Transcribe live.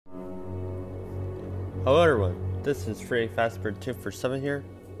Hello everyone, this is Freddy Fazbear 247 here.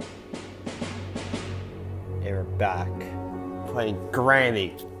 And we're back playing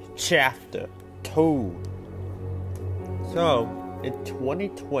Granny Chapter 2. So, in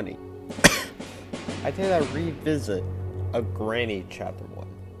 2020, I think I'll revisit a Granny Chapter 1.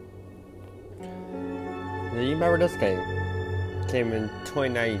 Now, you remember this game? It came in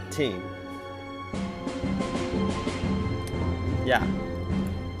 2019. Yeah.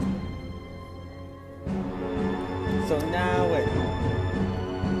 So now,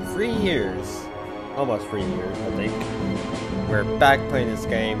 in 3 years, almost 3 years, I think, we're back playing this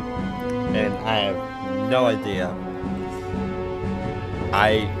game, and I have no idea.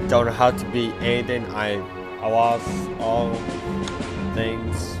 I don't know how to beat anything. I lost all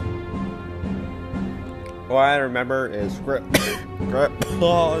things. All I remember is grip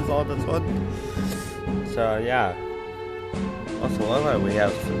claw is on this one. So yeah. Also, looks like we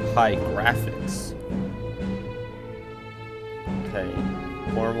have some high graphics. Okay,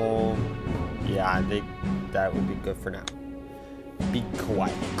 normal. Yeah, I think that would be good for now. Be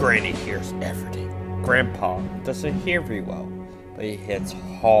quiet. Granny hears everything. Grandpa doesn't hear very well, but he hits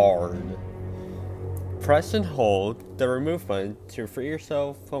hard. Press and hold the remove button to free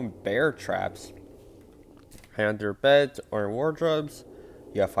yourself from bear traps. Hide under beds or in wardrobes.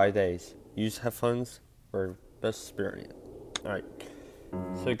 You have 5 days. Use headphones for best experience. Alright.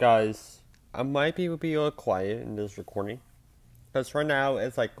 So guys, I might be a little quiet in this recording. Because right now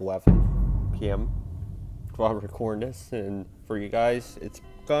it's like 11 p.m. while I'm recording this. And for you guys, it's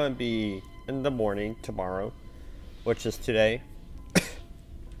gonna be in the morning tomorrow. Which is today.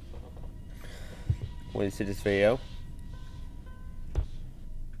 When you see this video.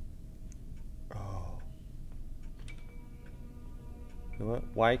 Oh. You know what?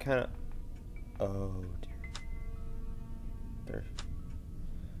 Why can't I? Oh dear. There.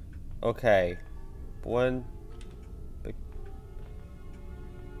 Okay. One. Big.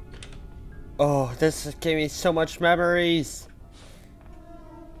 Oh, this gave me so much memories.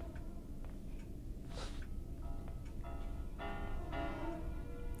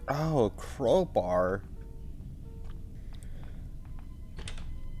 Oh, crowbar.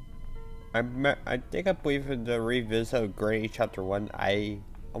 I think I believe in the revisit of Granny Chapter 1, I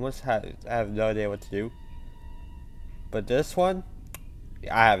have no idea what to do. But this one,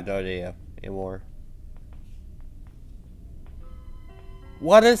 I have no idea anymore.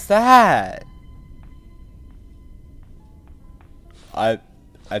 What is that? I'm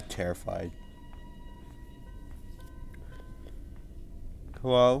terrified.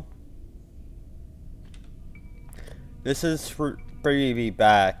 Hello? This is for bringing me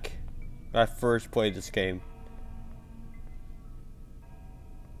back when I first played this game.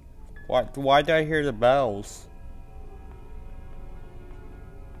 Why did I hear the bells?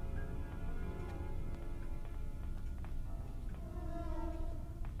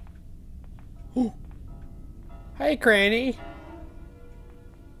 Hey, Granny.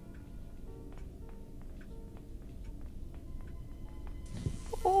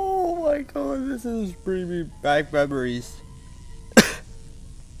 Oh my god, this is bringing me back memories.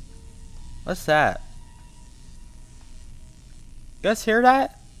 What's that? You guys hear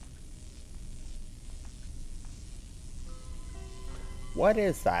that? What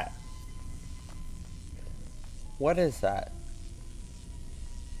is that? What is that?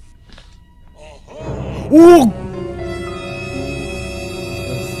 Ooh!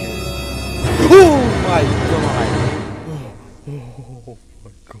 Oh my god! Oh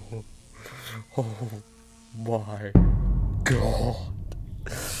my god! Oh my god!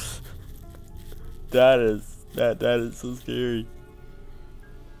 That is so scary.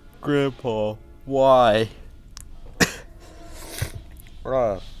 Grandpa, why?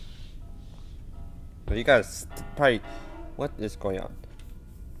 Bruh. But you guys probably, what is going on?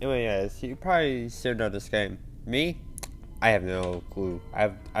 Anyway, guys, you probably still know this game. Me? I have no clue.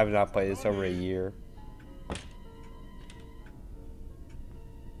 I've not played this over a year.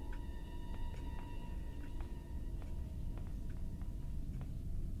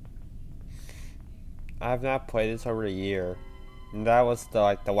 I have not played this over a year. And that was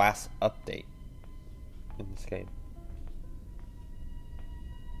the last update in this game.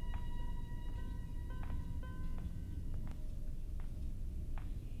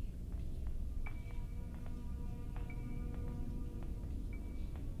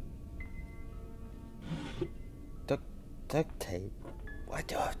 Duct tape? What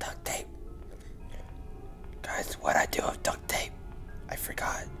do I do with duct tape? Guys, what I do with duct tape? I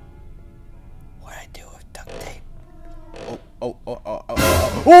forgot. What I do with duct tape?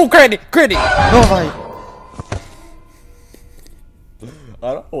 Oh, Granny! Granny! Oh my!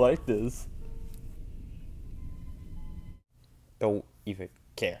 I don't like this. Don't even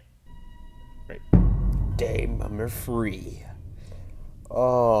care. Right. Day number 3.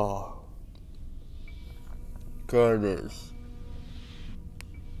 Oh. Goodness.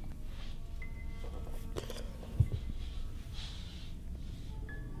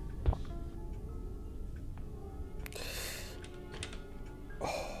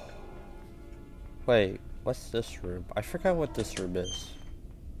 Wait, what's this room? I forgot what this room is.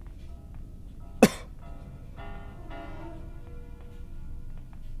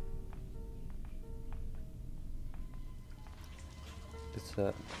 It's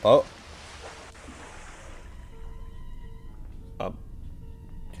a... Oh! I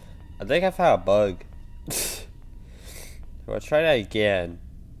think I found a bug. I'll try that again.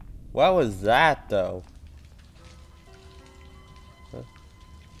 What was that, though? Huh?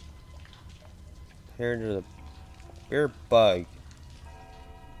 Here to the... Weird bug.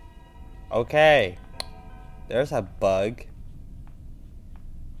 Okay. There's a bug.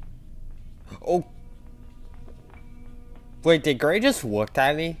 Oh! Wait, did Gray just look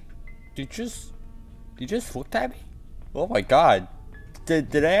at me? Did you just look at me? Oh my god.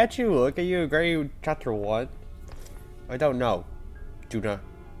 Did I actually look at you in Gray Chapter 1? I don't know. Do not.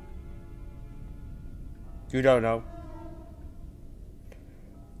 You don't know.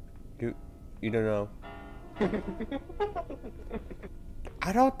 You don't know.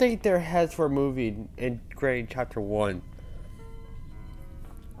 I don't think their heads were moving in Gray Chapter 1.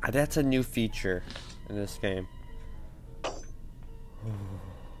 That's a new feature in this game.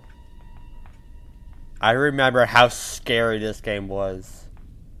 I remember how scary this game was.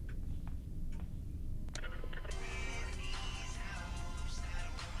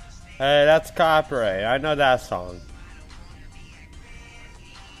 Hey, that's copyright. I know that song.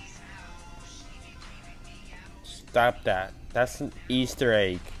 Stop that. That's an Easter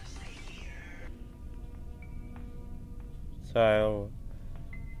egg. So,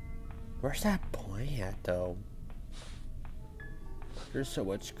 where's that point at, though? There's so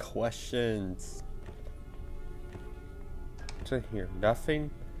much questions. What's in here? Nothing?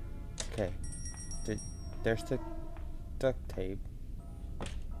 Okay. There's the duct tape.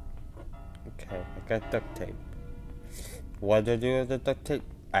 Okay, I got duct tape. What do I do with the duct tape?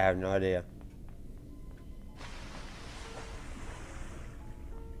 I have no idea.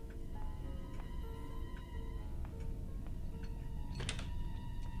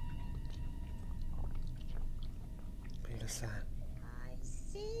 Wait a second. I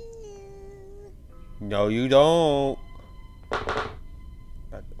see you. No, you don't. Oh.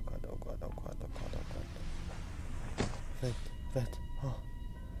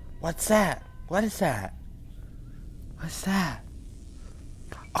 What's that? What is that? What's that?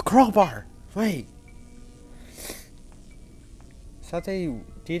 A crowbar! Wait. I thought they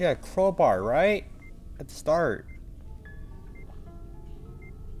did a crowbar, right? At the start.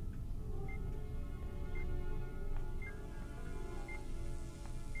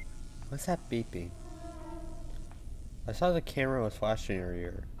 What's that beeping? I saw the camera was flashing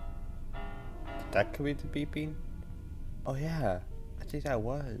earlier. That could be the beeping? Oh yeah, I think that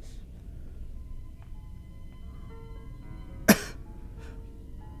was.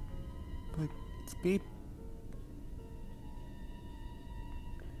 But it's beep.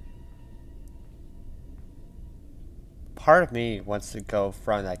 Part of me wants to go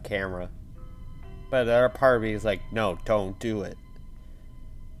front of that camera. But the other part of me is like, no, don't do it.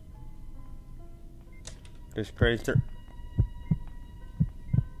 There's crazy.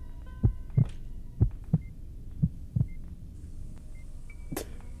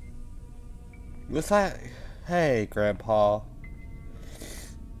 What's that? Hey, Grandpa.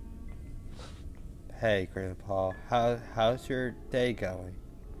 Hey, Grandpa. How's your day going,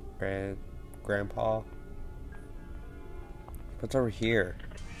 Grandpa? What's over here?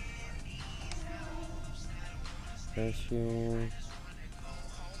 There's you.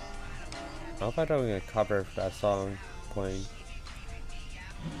 I hope I don't get a cover for that song playing.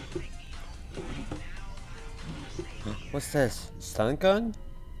 What's this? Stun gun?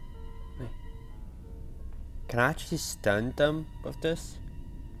 Wait. Can I actually stun them with this?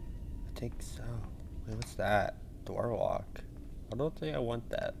 I think so. Wait, what's that? Door lock. I don't think I want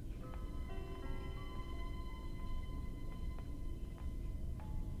that.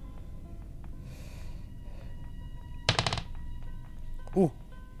 Ooh.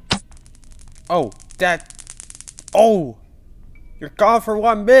 Oh, that. Oh! You're gone for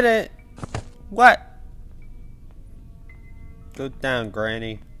 1 minute! What? Go down,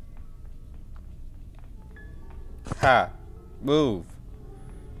 Granny. Ha! Move.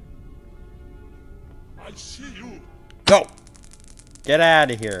 I see you. Go! Get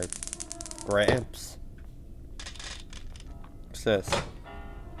out of here, Gramps. What's this?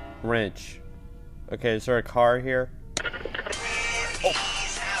 Wrench. Okay, is there a car here?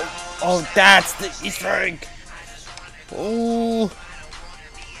 Oh, that's the Easter egg! Ooh.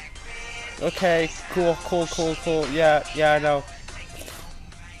 Okay, cool. Yeah, I know.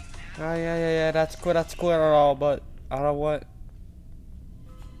 Oh, yeah, that's cool and all, but I don't know what.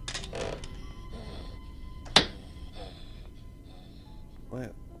 Wait,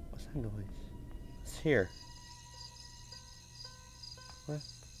 what's that noise? It's here. What?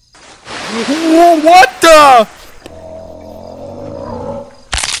 What the?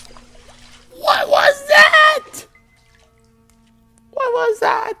 What was that? What was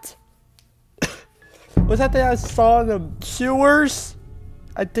that? Was that the I saw in the sewers?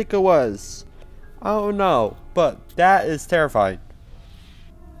 I think it was. I don't know, but that is terrifying.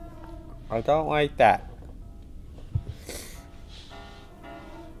 I don't like that.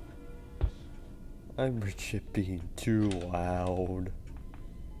 I'm just being too loud.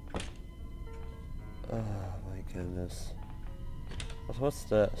 Oh my goodness. What's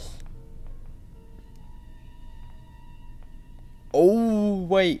this? Oh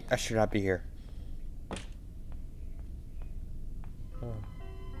wait, I should not be here. Oh.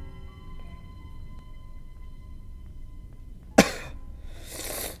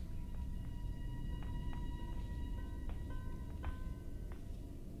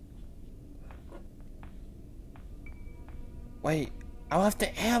 Wait, I left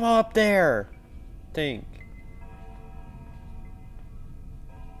the ammo up there. Think.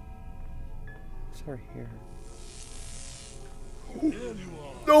 It's over here.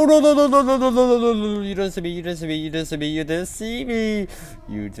 No! You didn't see me. You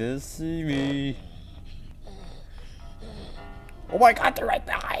didn't see me. Oh my God, they're right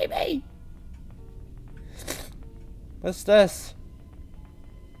behind me. What's this?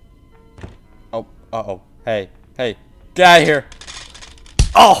 Oh, uh-oh. Hey, get out of here.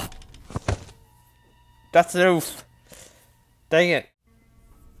 Oh! That's an oof. Dang it.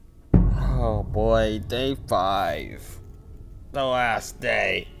 Oh boy, day 5. The last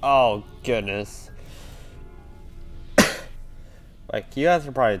day. Oh goodness. Like, you guys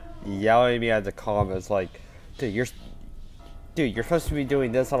are probably yelling at me at the comments like, dude, you're supposed to be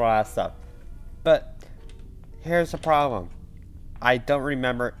doing this and all that stuff. But here's the problem. I don't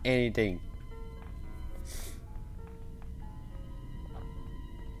remember anything.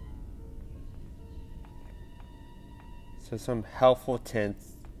 So some helpful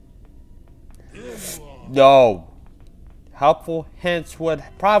hints. No. Helpful hints would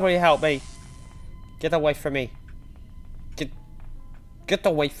probably help me. Get away from me. Get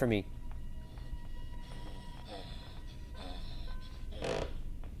away from me.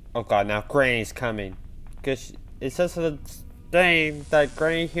 Oh God, now Granny's coming. Cause it says in the thing that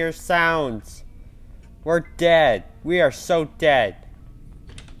Granny hears sounds. We're dead. We are so dead.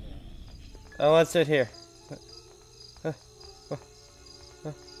 Oh, let's sit here.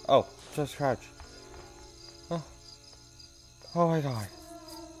 Oh, just crouch. Oh my God.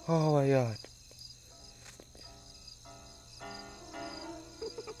 Oh my God.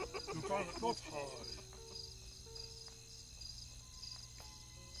 You cannot not hide.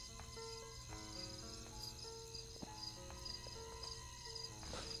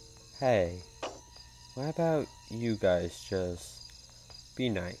 Hey, what about you guys just be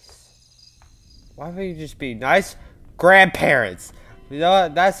nice? Why don't you just be nice grandparents? You know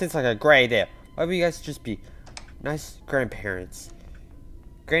what? That seems like a great idea. Why don't you guys just be nice grandparents?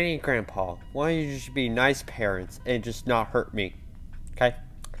 Granny and Grandpa, why don't you just be nice parents and just not hurt me? Okay?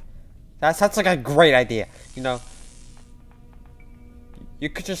 That sounds like a great idea. You know? You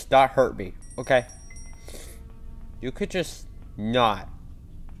could just not hurt me, okay? You could just not,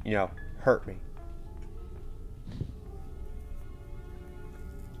 you know, hurt me.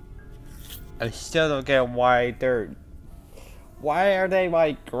 I still don't get why are they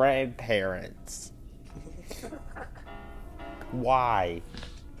my grandparents? Why?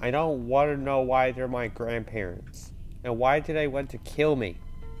 I don't want to know why they're my grandparents. And why did they want to kill me?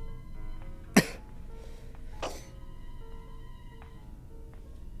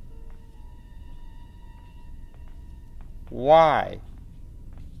 Why?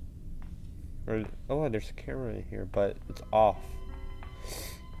 Oh, there's a camera in here, but it's off.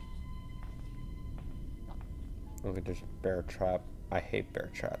 Look, there's a bear trap. I hate bear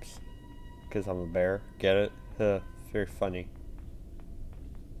traps. Because I'm a bear. Get it? Huh. Very funny.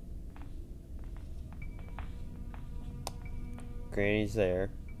 Granny's there.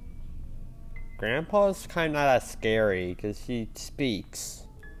 Grandpa's kind of not that scary because he speaks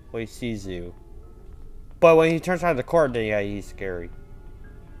when he sees you. But when he turns out the corner, then yeah, he's scary.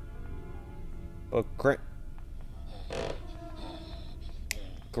 But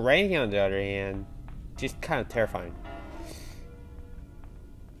Granny, on the other hand, she's kind of terrifying.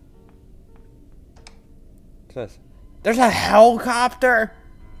 What's this? There's a helicopter!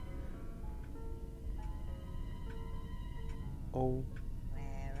 Oh.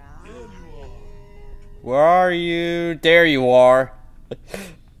 Where are you? There you are.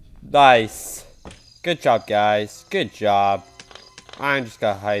 Nice. Good job, guys. Good job. I'm just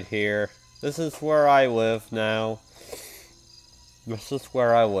gonna hide here. This is where I live now. This is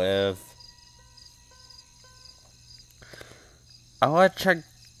where I live. I wanna check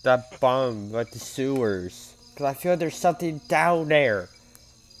that bomb, like the sewers. Cause I feel there's something down there.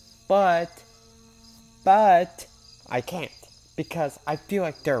 But I can't. Because I feel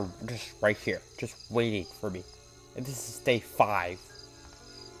like they're just right here. Just waiting for me. And this is day 5.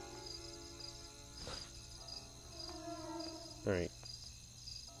 Alright.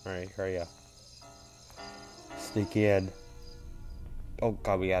 Alright, hurry up. Sneak in. Oh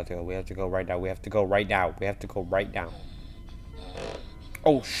god, we have to go. We have to go right now. We have to go right now. We have to go right now.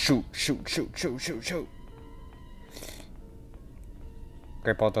 Oh, shoot. Shoot, shoot, shoot, shoot, shoot.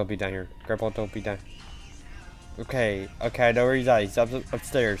 Grandpa, don't be down here. Grandpa, don't be down. Okay, okay, I know where he's at. He's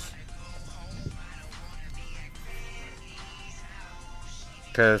upstairs.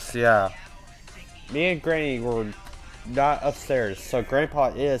 Cause, yeah. Me and Granny were not upstairs, so Grandpa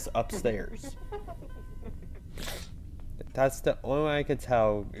is upstairs. That's the only way I can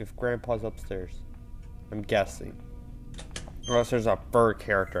tell if Grandpa's upstairs. I'm guessing. Unless there's a bird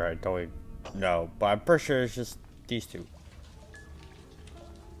character I don't know, but I'm pretty sure it's just these two.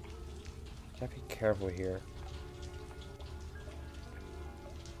 Gotta be careful here.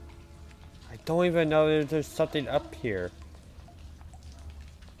 I don't even know if there's something up here.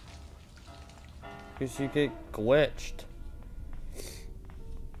 Because you get glitched.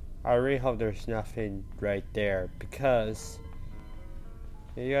 I really hope there's nothing right there, because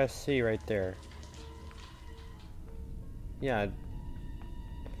you guys see right there. Yeah.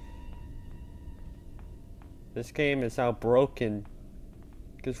 This game is now broken.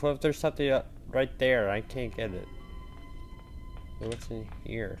 Because what if there's something right there? I can't get it. What's in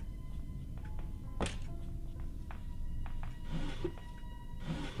here?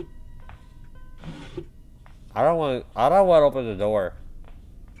 I don't want to open the door.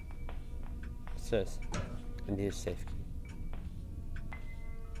 What's this? I need a safe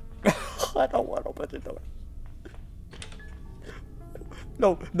key. I don't want to open the door.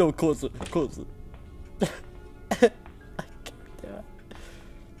 No, no, close it, close it. I can't do it.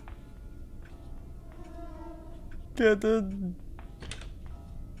 Get in.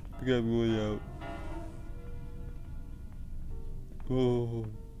 We got me way out. Oh.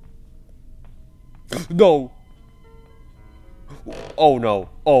 No. Oh no,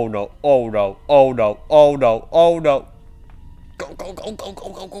 oh no, oh no, oh no, oh no, oh no. Go, go, go, go, go,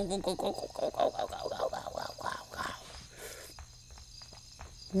 go, go, go, go, go, go, go, go, go, go, go, go,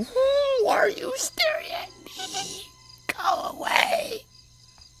 go. Who are you staring at me? Go away.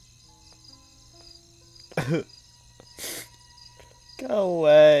 Go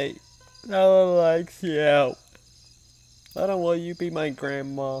away. No one likes you. I don't want you to be my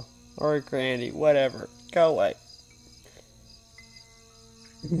grandma or granny, whatever. Go away.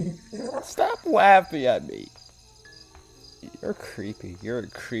 Stop laughing at me. You're creepy. You're a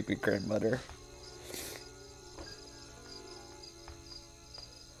creepy grandmother.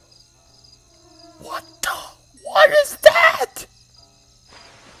 What the? What is that?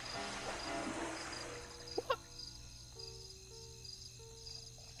 What?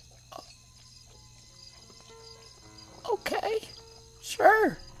 Okay.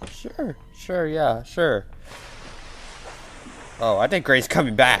 Sure. Sure. Sure. Yeah. Sure. Oh, I think Gray's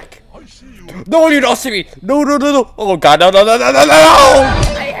coming back. I see you. No, you don't see me. No, no, no, no. Oh God, no, no, no, no, no, no!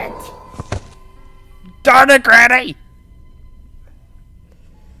 Dang it! Darn it, Granny!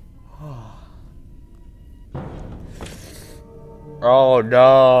 Oh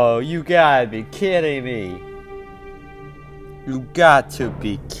no, you gotta be kidding me. You got to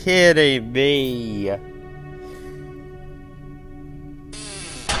be kidding me.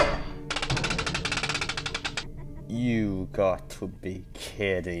 You got to be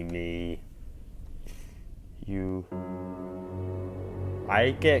kidding me.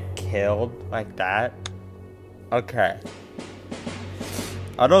 I get killed like that? Okay.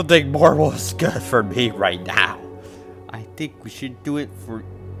 I don't think Marvel is good for me right now. I think we should do it for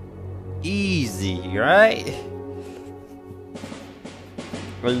easy, right?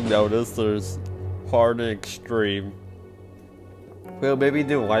 I noticed there's hard and extreme. Well, maybe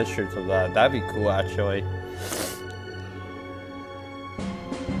do live streams of that. That'd be cool, actually.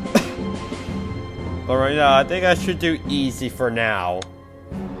 But right now, I think I should do easy for now.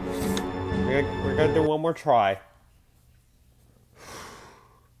 We're gonna do one more try.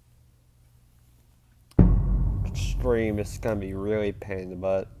 Stream is gonna be really pain in the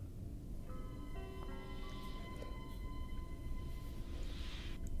butt.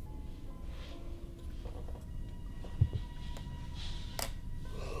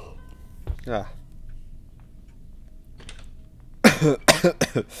 Ah.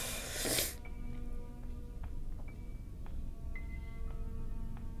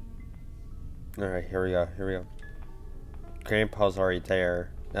 Alright, here we go, here we go. Grandpa's already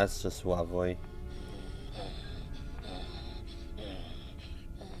there. That's just lovely.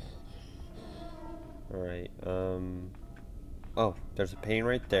 Alright, oh, there's a pane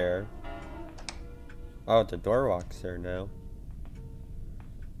right there. Oh, the door lock's there now.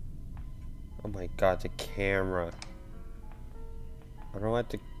 Oh my god, the camera. I don't like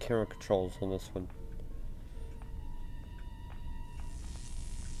the camera controls on this one.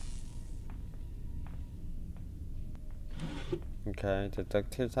 Okay, the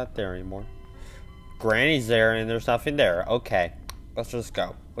duct tape's not there anymore. Granny's there and there's nothing there. Okay, let's just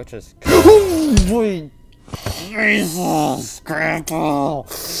go. Let's just go. Jesus, Grandpa!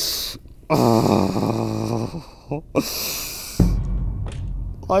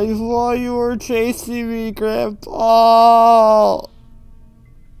 I thought you were chasing me, Grandpa!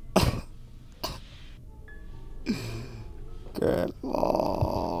 Grandpa.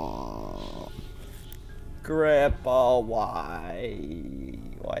 Grandpa, why?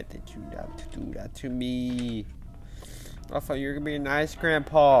 Why did you have to do that to me? I thought you were gonna be a nice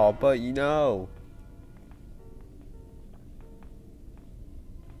grandpa, but you know.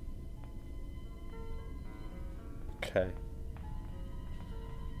 Okay.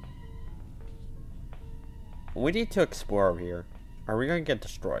 We need to explore over here. Are we gonna get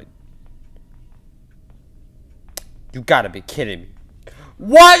destroyed? You gotta be kidding me.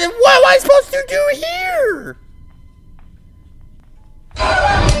 What am I supposed to do here?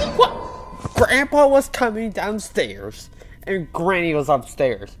 What? Grandpa was coming downstairs and Granny was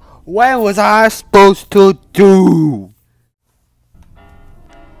upstairs. What was I supposed to do?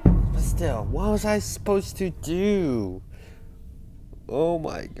 But still, what was I supposed to do? Oh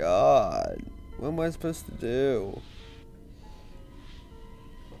my god. What am I supposed to do?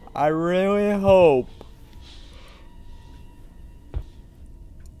 I really hope.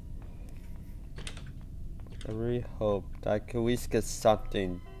 I really hope that I can at least get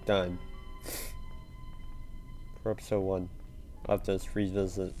something done for episode 1 of this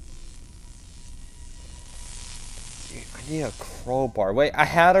revisit. I need a crowbar. Wait, I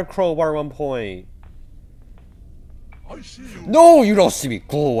had a crowbar at one point. I see you. No, you don't see me.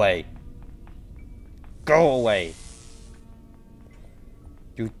 Go away. Go away.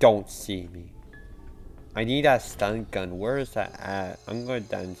 You don't see me. I need that stun gun. Where is that at? I'm going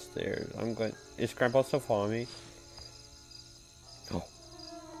downstairs. I'm going. Is Grandpa still following me? Oh.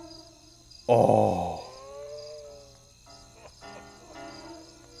 Oh.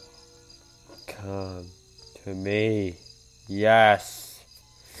 Come to me. Yes.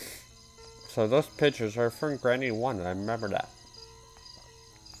 So those pictures are from Granny 1. I remember that.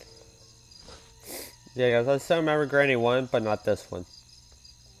 Yeah, guys, I still remember Granny 1, but not this one.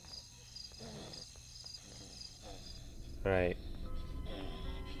 Alright.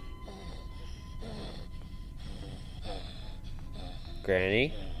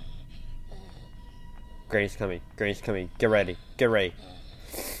 Granny? Granny's coming. Granny's coming. Get ready. Get ready.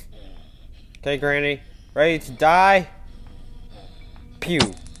 Okay, Granny. Ready to die? Pew.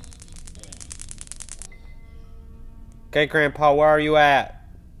 Okay, Grandpa, where are you at?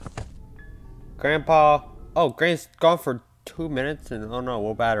 Grandpa. Oh, Granny's gone for 2 minutes and oh no,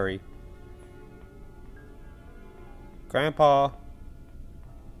 low battery. Grandpa.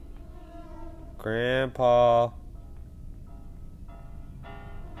 Grandpa.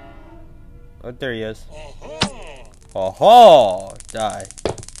 Oh, there he is. Aha! Die.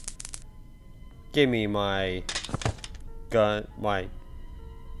 Give me my gun, my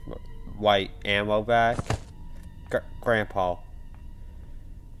white ammo back. Grandpa.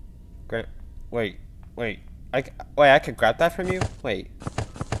 Wait. I could grab that from you? Wait.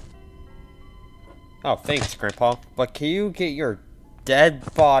 Oh, thanks, Grandpa. But can you get your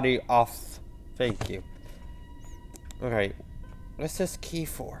dead body off? Thank you. Okay. What's this key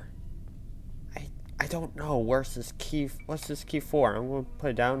for? I don't know. Where's this key? What's this key for? I'm gonna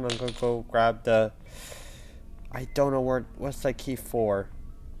put it down and I'm gonna go grab the... I don't know what's that key for?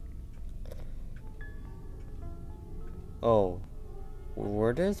 Oh.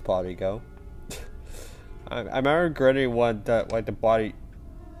 Where did his body go? I remember Granny wanted that, like, the body...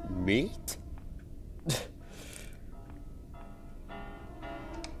 Meat?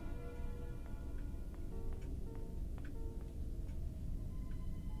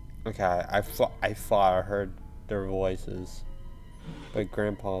 Okay, I thought I heard their voices. But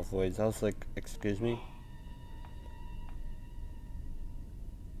Grandpa's voice. I was like, excuse me?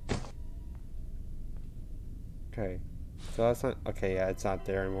 Okay. So that's not okay, yeah, it's not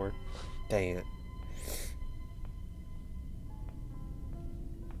there anymore. Dang it.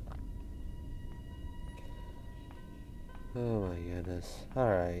 Oh my goodness.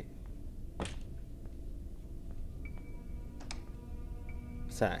 Alright.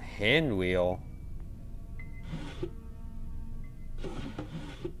 What's that? Hand wheel?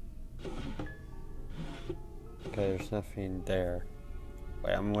 Okay, there's nothing there.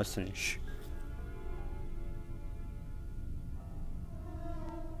 Wait, I'm listening. Shh.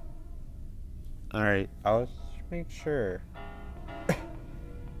 Alright, I'll just make sure.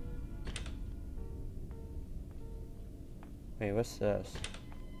 Wait, what's this?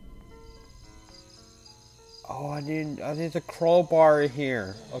 Oh, I need a crowbar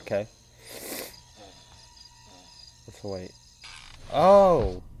here. Okay. Let's wait.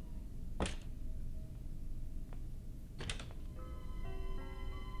 Oh!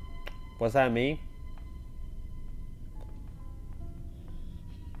 Was that me?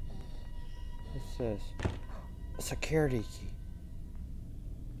 What's this? A security key.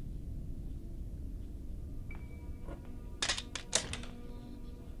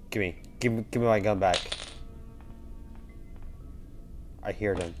 Give me my gun back. I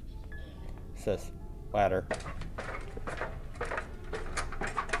hear them. What's this? Ladder.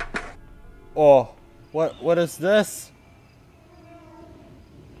 Oh, what is this?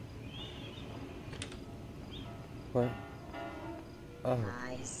 What? Oh.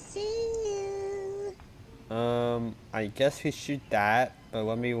 I see you. I guess we shoot that, but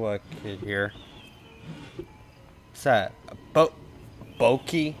let me look here. What's that? A boat?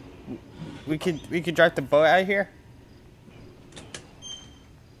 Boaty? We could drive the boat out of here?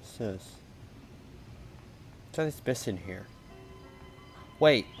 What's this? What's missing here?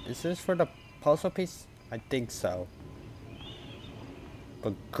 Wait, is this for the puzzle piece? I think so.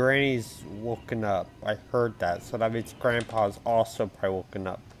 But Granny's woken up. I heard that, so that means Grandpa's also probably woken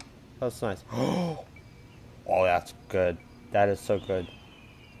up. That's nice. Oh, that's good. That is so good.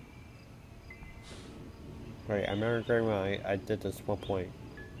 Wait, I remember Grandma, I did this one point.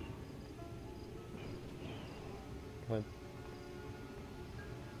 What?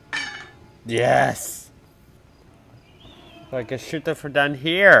 Yes! So I can shoot them from down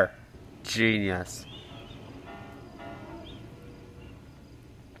here. Genius.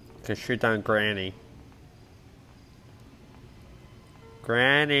 Can shoot down Granny.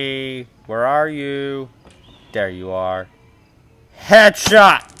 Granny, where are you? There you are.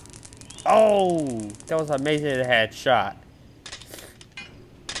 Headshot! Oh, that was an amazing headshot.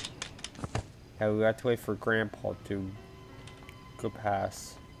 Yeah, we have to wait for Grandpa to go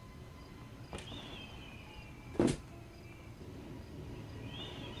past.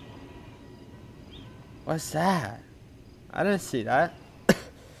 What's that? I didn't see that. You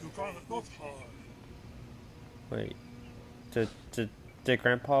got it not hard. Wait, did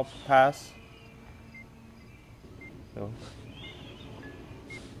Grandpa pass? No.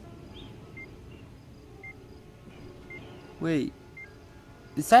 Wait,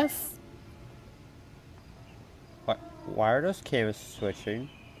 is that? What? Why are those cameras switching?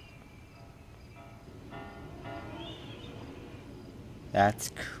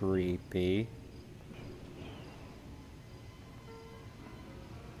 That's creepy.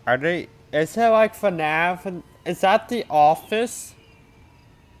 Are they? Is it like FNAF? And is that the office?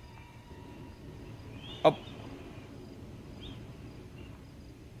 Oh.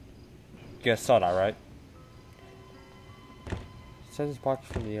 You guys saw that, right? It says it's blocked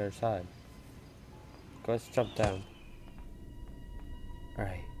from the other side. Go, let's jump down.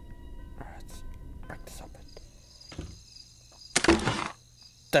 Alright. Alright, let's break this open.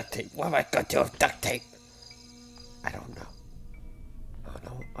 Duct tape. What am I gonna do with duct tape? I don't know.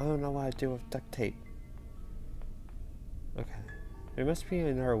 I don't know what I do with duct tape. Okay. There must be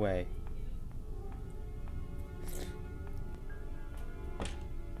another way.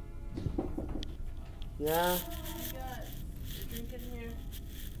 Yeah. You got a drink in here?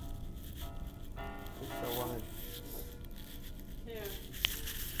 What's the one? Here.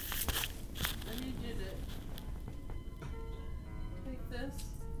 I need you to take this.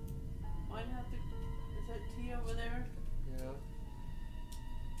 Might have to. Is that tea over there? Yeah.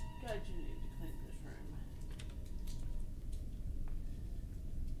 God, you need to clean this room.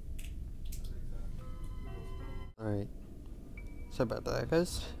 Alright. Sorry about that,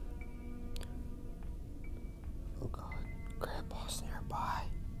 guys. Oh god. Grandpa's nearby.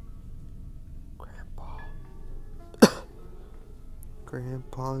 Grandpa.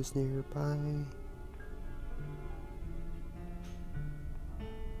 Grandpa's nearby.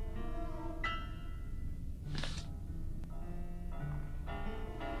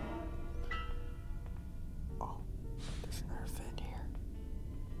 Oh, there's another vent here.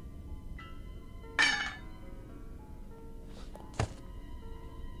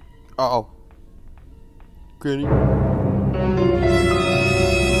 Uh-oh. Granny.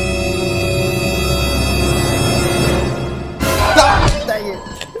 Ah, dang it.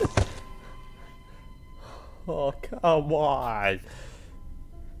 Oh, come on.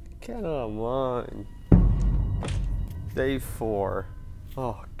 Come on. Day 4.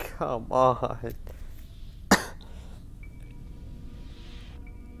 Oh, come on.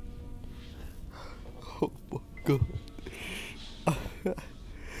 Oh my god.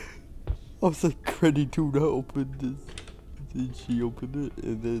 I was like ready to open this. Then she opened it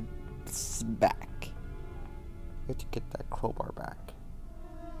and then smack. I have to get that crowbar back.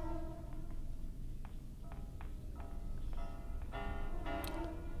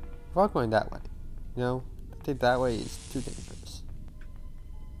 If I'm going that way, you know, I think that way is too dangerous.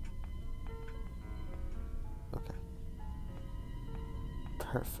 Okay.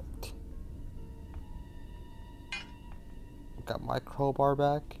 Perfect. Got my crowbar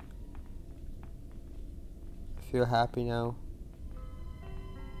back. Feel happy now.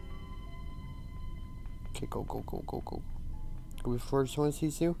 Okay, go, go, go, go, go. Go before someone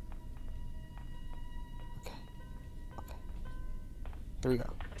sees you. Okay. Okay. Here we go.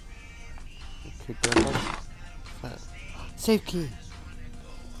 Okay, grandpa. Safe key!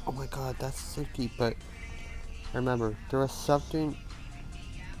 Oh my god, that's a safe key, but remember, there was something.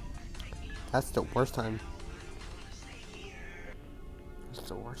 That's the worst time. That's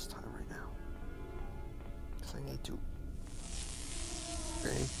the worst time right now. Because I need to.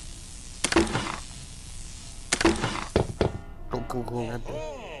 Ready? Go, go, go, grandpa.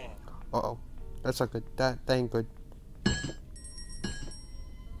 Uh-oh. That's not good. That ain't good.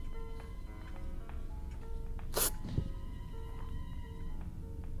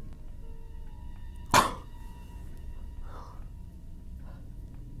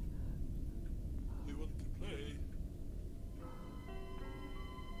 They want to play.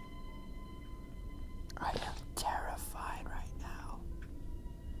 I am terrified right now.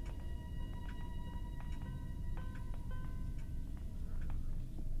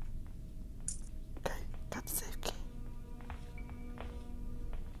 Okay, got the safe key.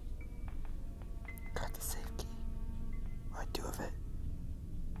 Got the safe key. What do I do with it?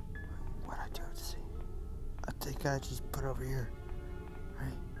 What do I do with the safe? I think I just put it over here.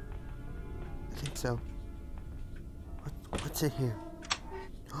 Right? I think so. What's in here?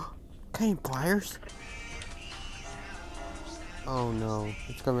 Cutting pliers? Oh no,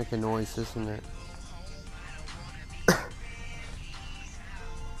 it's gonna make a noise, isn't it? I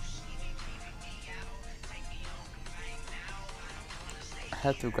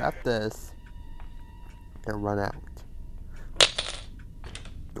have to grab this and run out.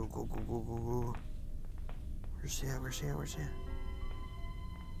 Go, go, go, go, go, go. Where's she at? Where's she at? Where's she at?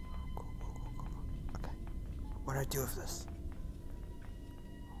 Go, go, go, go, go. Okay. What do I do with this?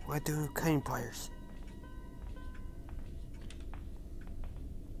 What do I do with cutting pliers?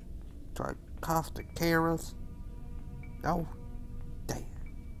 Do I cut off the cameras? No. Damn.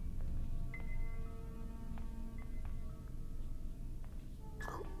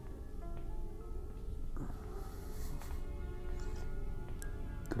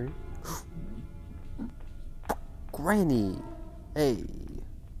 Granny? Granny! Hey.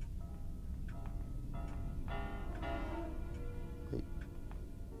 Wait.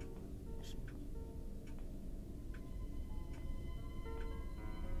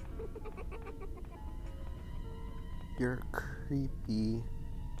 You're creepy.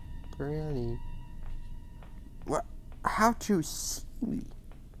 Granny. What? How'd you see me?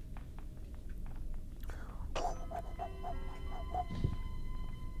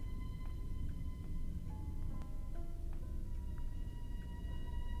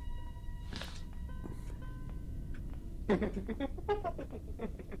 Okay.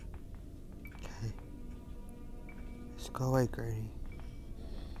 Let's go away, Granny.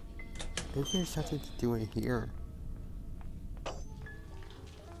 Maybe there's something to do in here.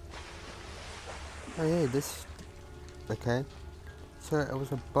 Oh yeah, this. Okay. So it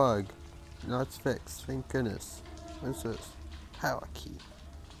was a bug. Now it's fixed. Thank goodness. What's this? Power key.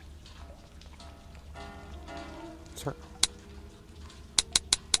 Turn.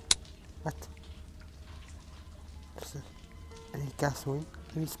 What? Is it? Any gasoline?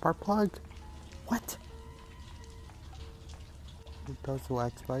 Any spark plug? What? It does the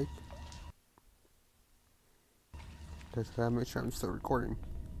wax bike. Just gotta make sure I'm still recording.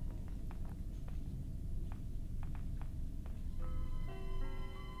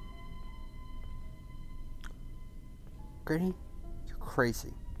 Granny, you're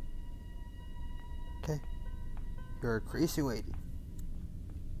crazy. Okay? You're a crazy lady.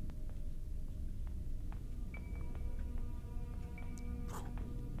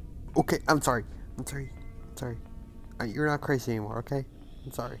 Okay, I'm sorry. I'm sorry. I'm sorry. You're not crazy anymore, okay?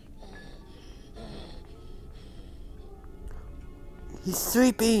 I'm sorry. He's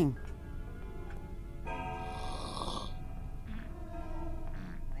sleeping! Oh,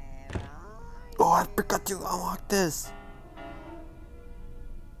 I forgot to unlock this!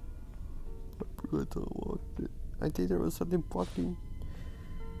 I forgot to unlock it. I think there was something blocking.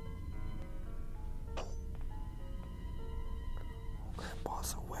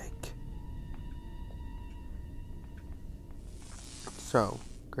 Grandpa's awake. So,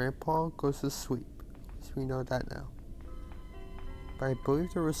 Grandpa goes to sleep. So we know that now. But I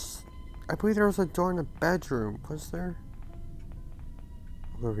believe there was a door in the bedroom. Was there?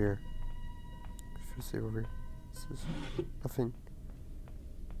 Over here. Let's see over here. This is nothing.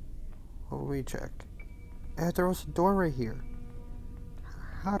 Let me check. Yeah, there was a door right here.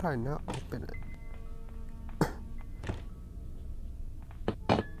 How did I not open it?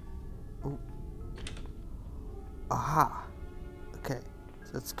 Oh. Aha. Okay,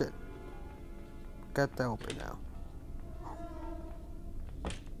 so that's good. Got that open now.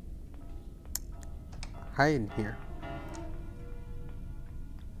 Hide in here.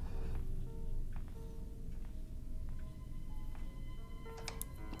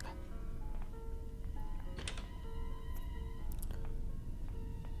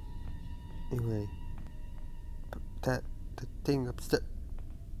 Anyway, the thing upstairs.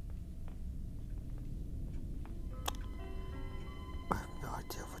 I have no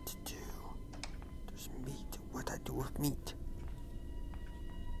idea what to do. There's meat. What do I do with meat?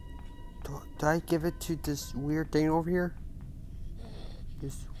 Do I give it to this weird thing over here?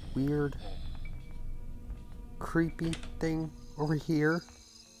 This weird, creepy thing over here?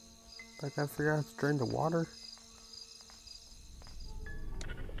 I gotta figure out how to drain the water.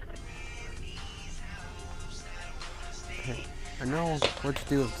 Okay, I know what to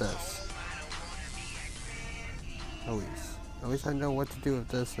do with this. At least I know what to do with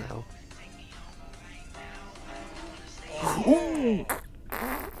this now. Ooh!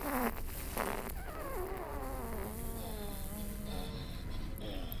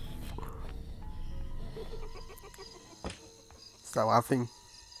 Stop laughing.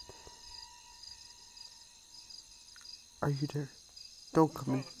 Are you there? Don't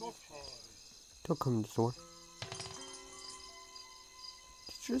come in. Don't come in the door.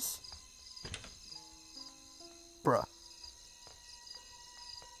 Just... Bruh.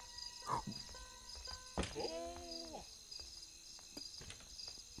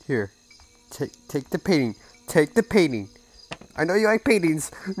 Here. Take the painting. Take the painting. I know you like paintings.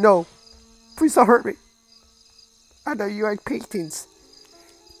 No. Please don't hurt me. I know you like paintings.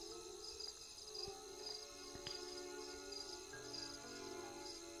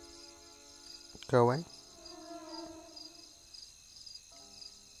 Go away.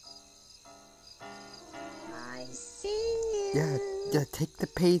 I see you. Yeah, take the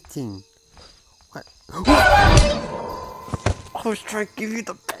painting. What? I was trying to give you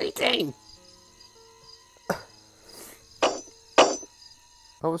the painting.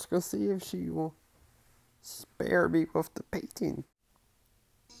 I was gonna see if she will spare me with the painting.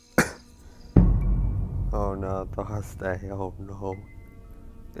 Oh no, the last day. Oh no.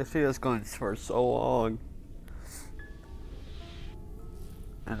 This video's going for so long.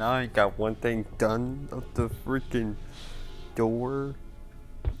 And I ain't got one thing done of the freaking door.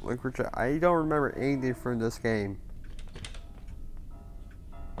 Like, I don't remember anything from this game.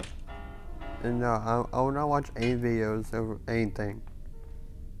 And no, I will not watch any videos of anything.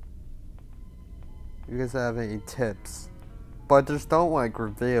 You guys have any tips? But just don't like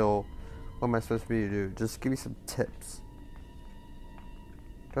reveal what am I supposed to be to do. Just give me some tips.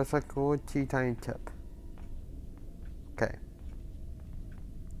 Just like a little tiny tip. Okay.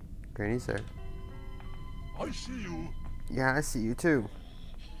 Granny's there. I see you. Yeah, I see you too.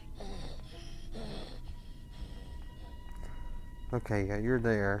 Okay, yeah, you're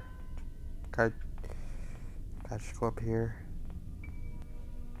there. Gotta just go up here.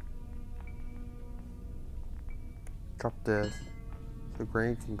 Drop this. So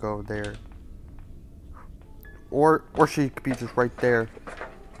Granny can go there. Or she could be just right there.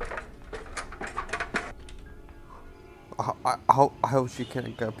 I hope she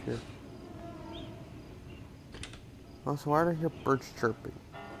can't get up here. Also, why do I hear birds chirping?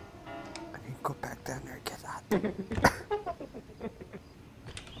 I need Go back down there and get that.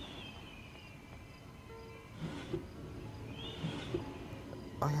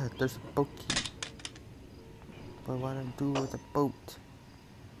 Oh yeah, there's a boat key. But what do I do with a boat?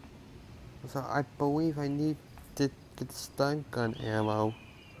 So I believe I need to get stun gun ammo.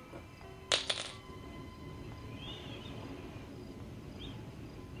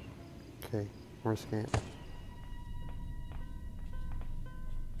 Okay, we're scanning.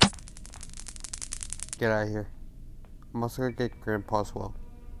 Get out of here. I'm also gonna get Grandpa as well.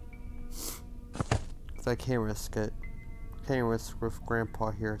 Cause I can't risk it. Can't risk with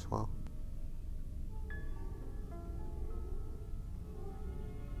Grandpa here as well.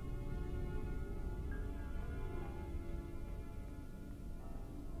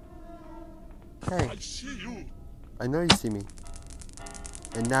 Hey, I see you. I know you see me.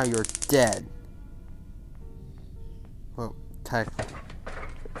 And now you're dead. Well, technically.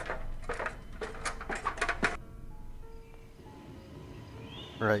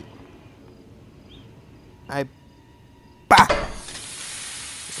 Right. Bah!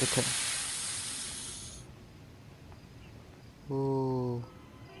 Okay. Ooh.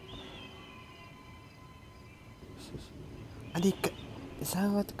 I need. Is that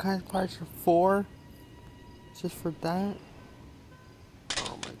what the kind of parts are for? Just for that?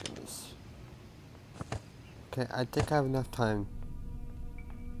 Oh my goodness. Okay, I think I have enough time.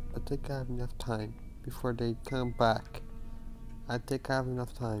 I think I have enough time before they come back. I think I have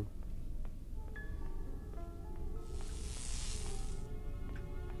enough time.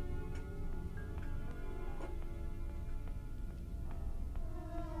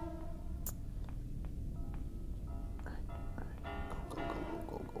 Go.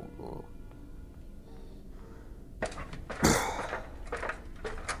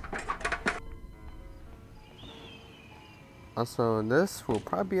 Also, this will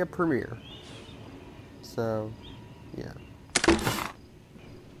probably be a premiere. So, yeah.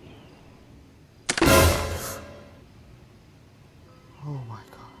 Oh my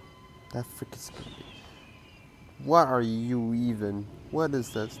god. That freaking scared me. What are you even? What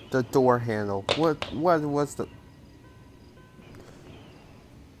is this? The door handle. What was the...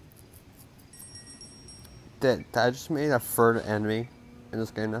 Did I just made a third enemy in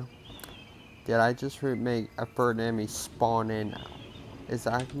this game now? Did I just make a third enemy spawn in now? Is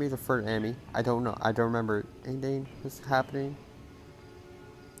that gonna be the third enemy? I don't know. I don't remember anything was happening.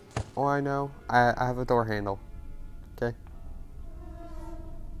 All I know, I have a door handle. Okay?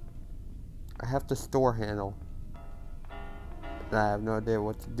 I have this door handle. And I have no idea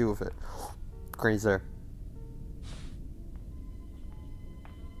what to do with it. Granny's there.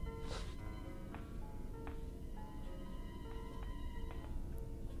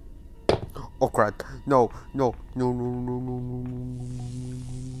 Oh crap. No. No,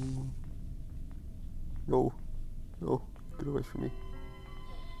 get away from me.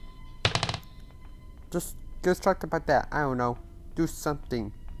 Just get distracted by that. I don't know. Do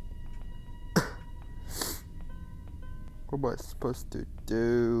something. What am I supposed to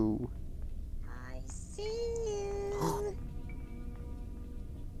do? I see you.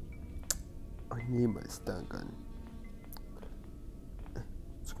 I need my stun gun.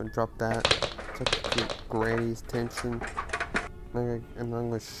 Just gonna drop that. Just to get Granny's attention. And I'm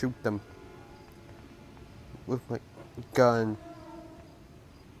gonna shoot them with my gun.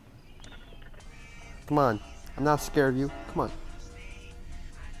 Come on. I'm not scared of you. Come on.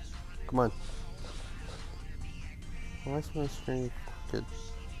 Come on. Why is my screen good?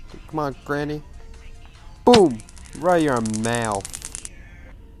 Come on, Granny. Boom! Right in your mouth.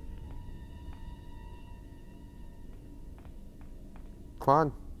 Come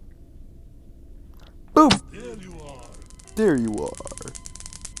on. Boom! There you are. There you are.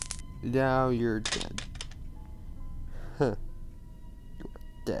 Now you're dead. Huh. You're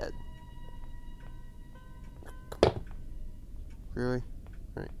dead. Come on. Really?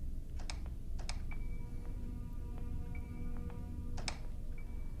 Right.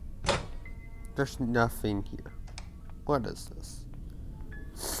 There's nothing here. What is this?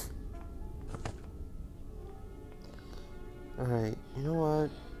 Alright, you know what?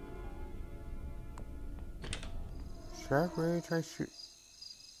 Should I really try to shoot?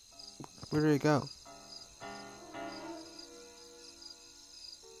 Where did it go?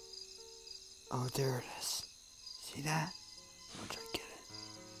 Oh, there it is. See that? I'm gonna try to get it.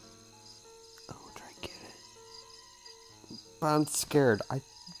 I'm gonna try to get it. But I'm scared.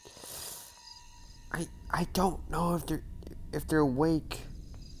 I don't know if they're awake.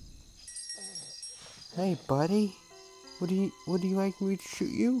 Hey, buddy. Would you like me to shoot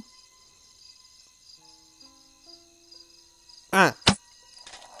you? Ah.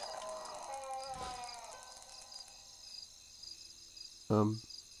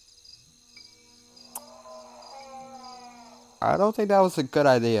 I don't think that was a good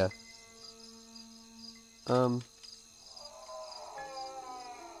idea. Okay,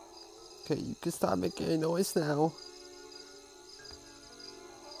 you can stop making a noise now.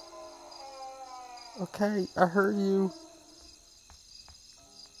 Okay, I heard you.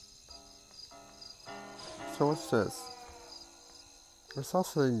 So what's this? There's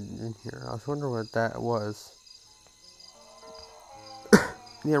also in here. I was wondering what that was.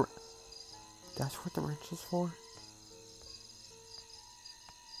 Yeah, that's what the wrench is for?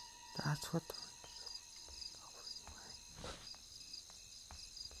 That's what the wrench is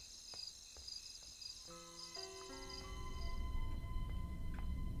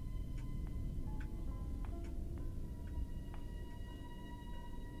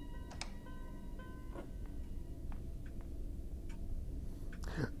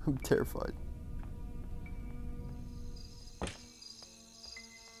for. I'm terrified.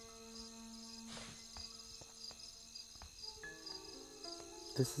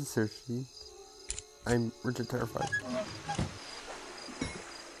 This is Sushi. I'm rigid terrified.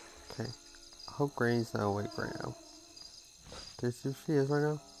 Okay. I hope Granny's not awake right now. There she is right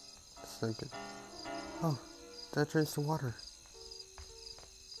now. That's not good. Oh, that drains the water.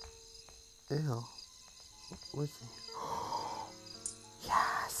 Ew. What's in here?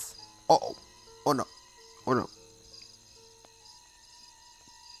 Yes! Oh! Oh no. Oh no.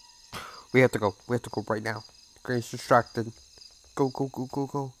 We have to go. We have to go right now. Granny's distracted. Go, go, go, go,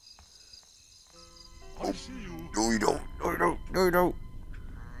 go. I see you. No, you don't. No, you don't. No, you don't.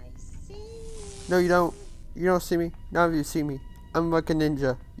 I see you. No, you don't. You don't see me. None of you see me. I'm like a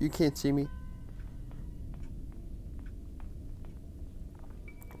ninja. You can't see me.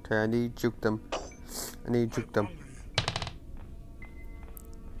 Okay, I need to juke them. I need to juke them.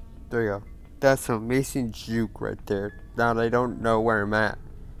 There you go. That's an amazing juke right there. Now they don't know where I'm at.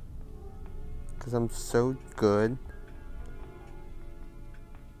 Because I'm so good.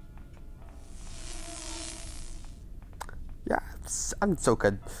 Yeah, I'm so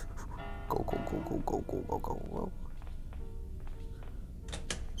good. Go, go, go, go, go, go, go, go, go.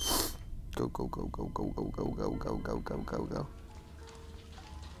 Go, go, go, go, go, go, go, go, go, go, go, go, go.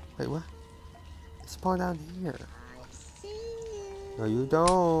 Wait, what? It's spawned down here. I see you. No, you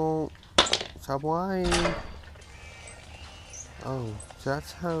don't. Stop lying. Oh, so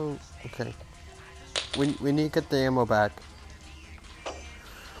that's how. Okay. We need to get the ammo back.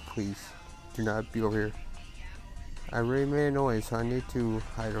 Please, do not be over here. I really made a noise, so I need to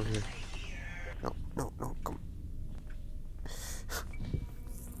hide over here. No, no, no, come.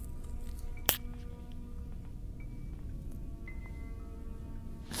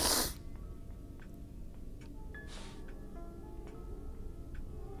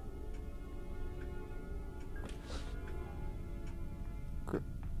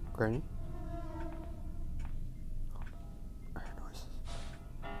 Granny? I hear noises.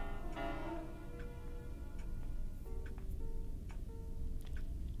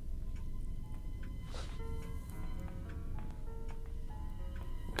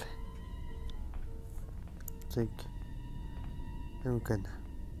 Okay. I think I'm good now.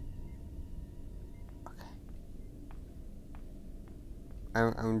 Okay.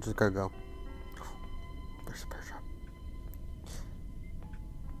 I'm just gonna go. There's a bear trap.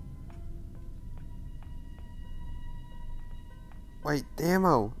 Wait, the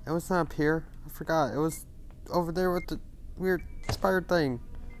ammo. It was not up here. I forgot. It was over there with the weird spider thing.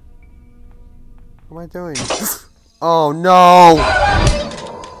 What am I doing? Oh no!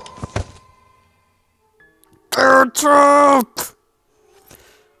 Bear trap!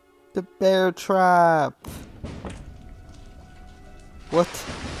 The bear trap. What?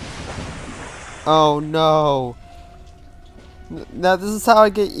 Oh no! Now this is how I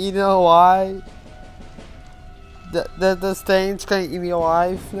get eaten alive. This thing's gonna eat me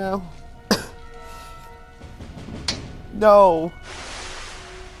alive now. No.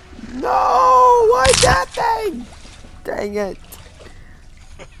 No! Why that thing? Dang it.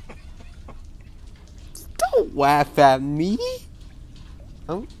 Don't laugh at me.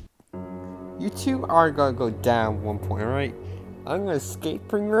 Oh. You two are gonna go down at one point, alright? I'm gonna escape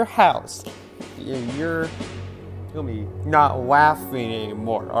from your house. And you're gonna be not laughing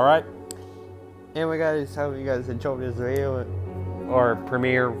anymore, alright? Anyway guys, hope you guys enjoyed this video, or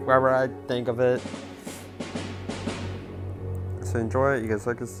premiere, whatever I think of it. So enjoy it, you guys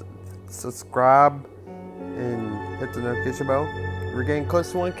like us, subscribe, and hit the notification bell. We're getting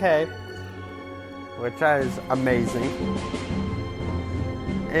close to 1K, which is amazing.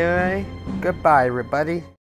 Anyway, goodbye everybody.